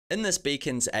In this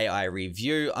Beacons AI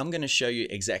review, I'm going to show you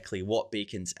exactly what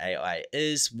Beacons AI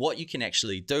is, what you can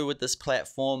actually do with this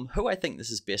platform, who I think this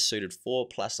is best suited for,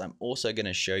 plus I'm also going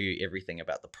to show you everything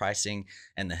about the pricing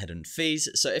and the hidden fees.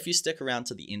 So if you stick around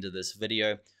to the end of this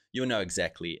video, you'll know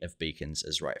exactly if Beacons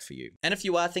is right for you. And if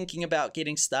you are thinking about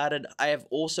getting started, I have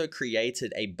also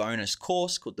created a bonus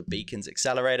course called the Beacons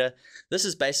Accelerator. This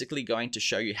is basically going to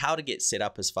show you how to get set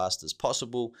up as fast as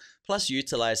possible, plus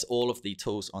utilize all of the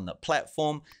tools on the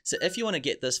platform. So if you want to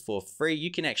get this for free,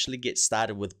 you can actually get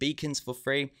started with Beacons for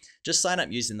free. Just sign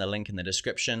up using the link in the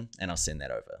description and I'll send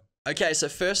that over. Okay, so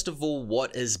first of all,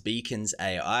 what is Beacons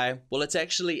AI? Well, it's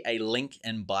actually a link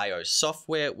in bio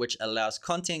software which allows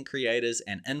content creators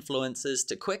and influencers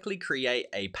to quickly create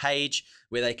a page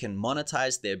where they can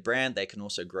monetize their brand. They can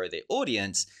also grow their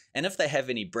audience. And if they have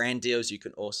any brand deals, you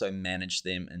can also manage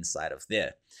them inside of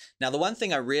there. Now, the one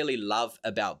thing I really love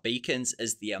about Beacons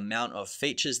is the amount of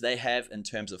features they have in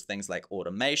terms of things like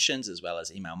automations as well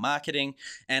as email marketing.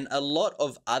 And a lot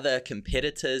of other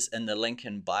competitors in the link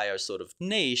in bio sort of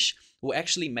niche will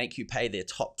actually make you pay their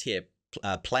top tier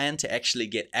plan to actually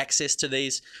get access to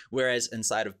these, whereas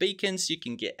inside of Beacons you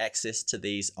can get access to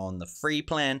these on the free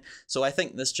plan. So I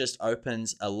think this just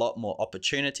opens a lot more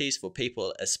opportunities for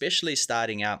people, especially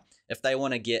starting out, if they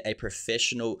want to get a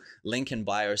professional link in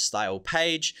bio style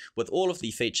page with all of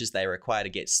the features they require to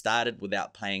get started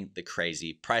without paying the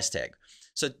crazy price tag.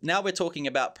 So now we're talking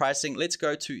about pricing. Let's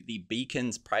go to the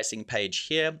Beacons pricing page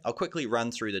here. I'll quickly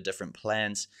run through the different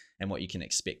plans and what you can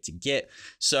expect to get.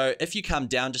 So if you come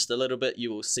down just a little bit,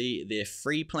 you will see their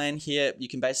free plan here. You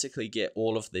can basically get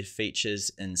all of the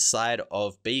features inside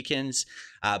of Beacons,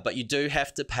 but you do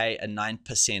have to pay a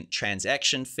 9%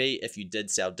 transaction fee if you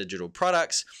did sell digital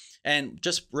products. And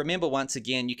just remember, once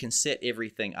again, you can set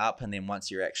everything up, and then once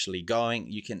you're actually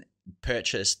going, you can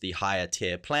purchase the higher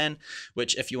tier plan,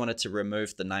 which if you wanted to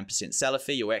remove the 9% seller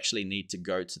fee, you actually need to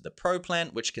go to the pro plan,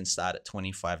 which can start at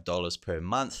 $25 per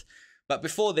month. But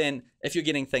before then, if you're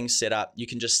getting things set up, you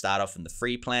can just start off in the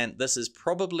free plan. This is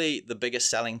probably the biggest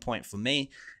selling point for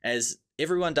me, as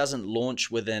everyone doesn't launch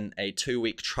within a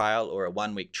 2-week trial or a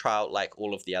 1-week trial like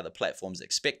all of the other platforms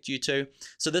expect you to.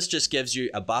 So this just gives you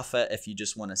a buffer if you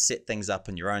just want to set things up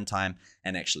in your own time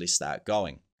and actually start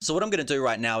going. So what I'm going to do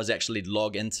right now is actually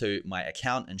log into my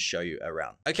account and show you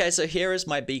around. Okay, so here is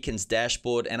my Beacons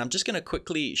dashboard, and I'm just going to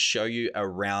quickly show you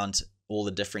around all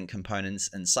the different components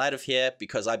inside of here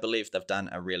because I believe they've done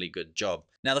a really good job.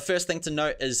 Now, the first thing to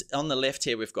note is on the left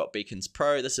here, we've got Beacons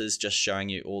Pro. This is just showing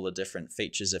you all the different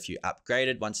features if you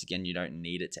upgraded. Once again, you don't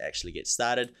need it to actually get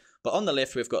started. But on the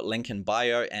left, we've got link in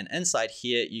bio, and inside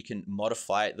here, you can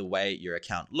modify the way your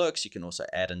account looks. You can also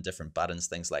add in different buttons,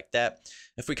 things like that.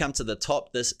 If we come to the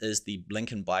top, this is the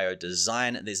link in bio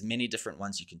design. There's many different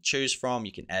ones you can choose from.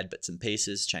 You can add bits and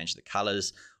pieces, change the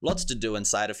colors, lots to do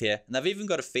inside of here. And they've even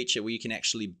got a feature where you can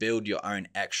actually build your own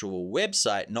actual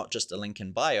website, not just a link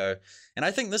in bio. And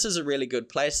I think this is a really good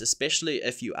place, especially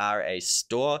if you are a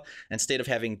store. Instead of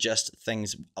having just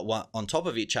things on top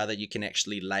of each other, you can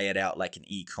actually lay it out like an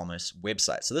e-commerce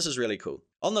website. So this is really cool.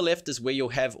 On the left is where you'll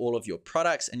have all of your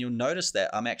products, and you'll notice that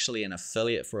I'm actually an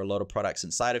affiliate for a lot of products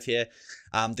inside of here.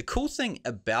 The cool thing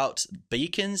about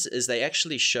Beacons is they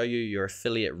actually show you your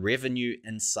affiliate revenue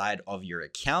inside of your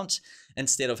account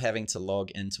instead of having to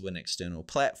log into an external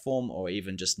platform or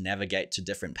even just navigate to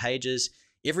different pages.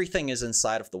 Everything is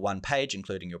inside of the one page,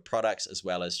 including your products as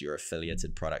well as your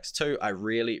affiliated products too. I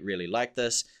really, really like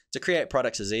this. To create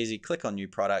products is easy. Click on new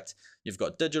product. You've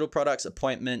got digital products,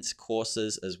 appointments,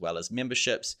 courses, as well as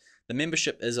memberships. The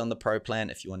membership is on the pro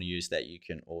plan. If you want to use that, you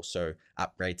can also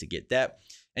upgrade to get that.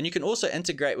 And you can also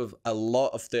integrate with a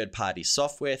lot of third-party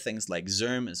software, things like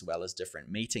Zoom, as well as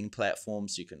different meeting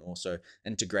platforms. You can also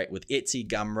integrate with Etsy,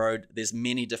 Gumroad. There's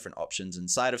many different options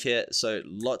inside of here. So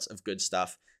lots of good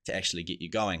stuff to actually get you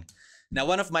going. Now,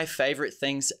 one of my favorite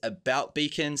things about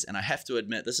Beacons, and I have to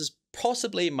admit, this is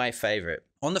possibly my favorite.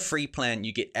 On the free plan,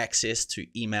 you get access to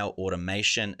email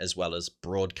automation as well as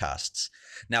broadcasts.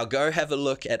 Now, go have a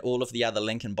look at all of the other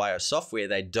link in bio software.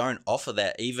 They don't offer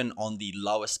that even on the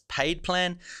lowest paid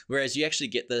plan, whereas you actually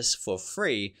get this for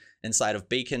free inside of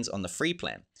Beacons on the free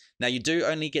plan. Now, you do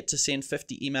only get to send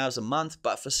 50 emails a month,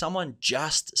 but for someone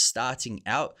just starting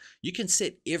out, you can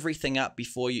set everything up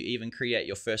before you even create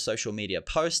your first social media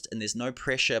post, and there's no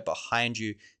pressure behind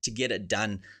you to get it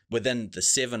done within the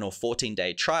 7 or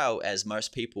 14-day trial, as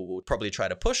most people will probably try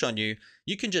to push on you.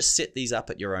 You can just set these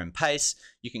up at your own pace.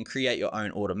 You can create your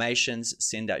own automations,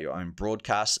 send out your own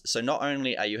broadcasts. So not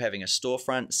only are you having a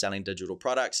storefront selling digital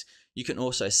products, you can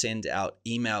also send out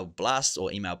email blasts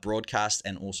or email broadcasts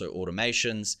and also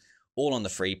automations, all on the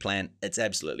free plan. It's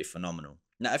absolutely phenomenal.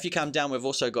 Now, if you come down, we've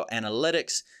also got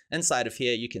analytics. Inside of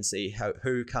here, you can see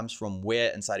who comes from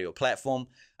where inside of your platform.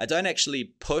 I don't actually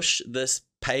push this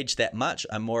page that much.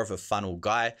 I'm more of a funnel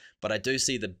guy, but I do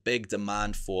see the big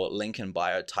demand for link in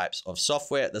bio types of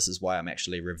software. This is why I'm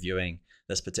actually reviewing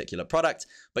this particular product.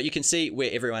 But you can see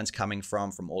where everyone's coming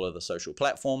from all of the social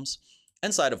platforms.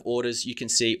 Inside of orders, you can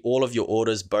see all of your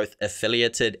orders, both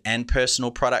affiliated and personal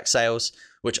product sales,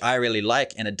 which I really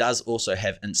like. And it does also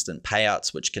have instant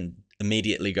payouts, which can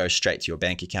immediately go straight to your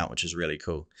bank account, which is really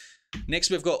cool. Next,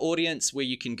 we've got audience, where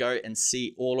you can go and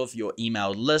see all of your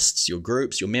email lists, your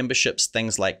groups, your memberships,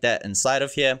 things like that inside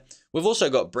of here. We've also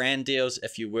got brand deals.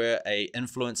 If you were an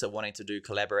influencer wanting to do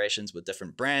collaborations with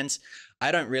different brands,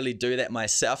 I don't really do that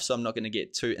myself, so I'm not going to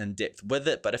get too in depth with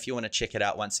it. But if you want to check it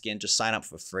out, once again, just sign up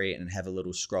for free and have a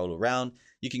little scroll around.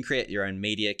 You can create your own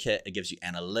media kit. It gives you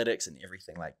analytics and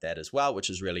everything like that as well, which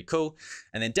is really cool.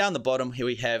 And then down the bottom here,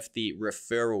 we have the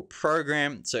referral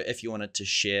program. So if you wanted to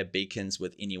share beacons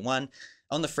with anyone,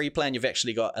 on the free plan, you've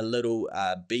actually got a little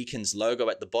beacons logo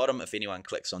at the bottom. If anyone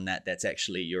clicks on that, that's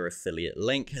actually your affiliate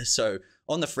link. So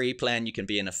on the free plan, you can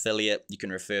be an affiliate. You can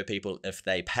refer people. If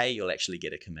they pay, you'll actually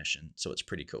get a commission. So it's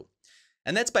pretty cool.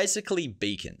 And that's basically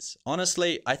beacons.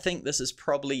 Honestly, I think this is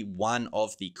probably one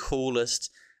of the coolest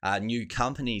new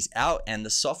companies out, and the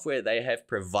software they have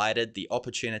provided, the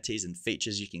opportunities and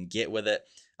features you can get with it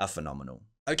are phenomenal.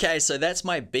 Okay, so that's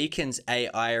my Beacons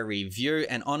AI review,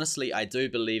 and honestly, I do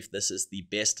believe this is the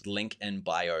best link in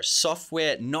bio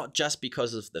software, not just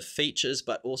because of the features,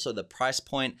 but also the price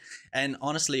point. And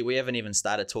honestly, we haven't even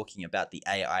started talking about the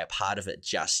AI part of it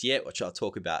just yet, which I'll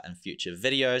talk about in future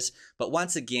videos. But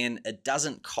once again, it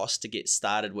doesn't cost to get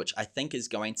started, which I think is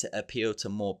going to appeal to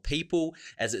more people,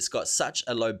 as it's got such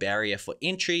a low barrier for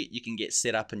entry. You can get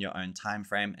set up in your own time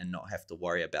frame and not have to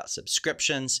worry about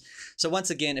subscriptions. So once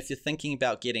again, if you're thinking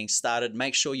about getting started,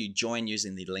 make sure you join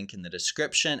using the link in the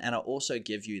description, and I'll also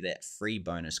give you that free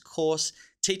bonus course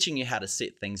teaching you how to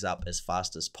set things up as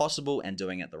fast as possible and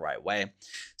doing it the right way.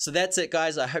 So that's it,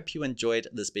 guys. I hope you enjoyed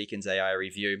this Beacons AI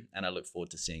review, and I look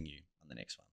forward to seeing you on the next one.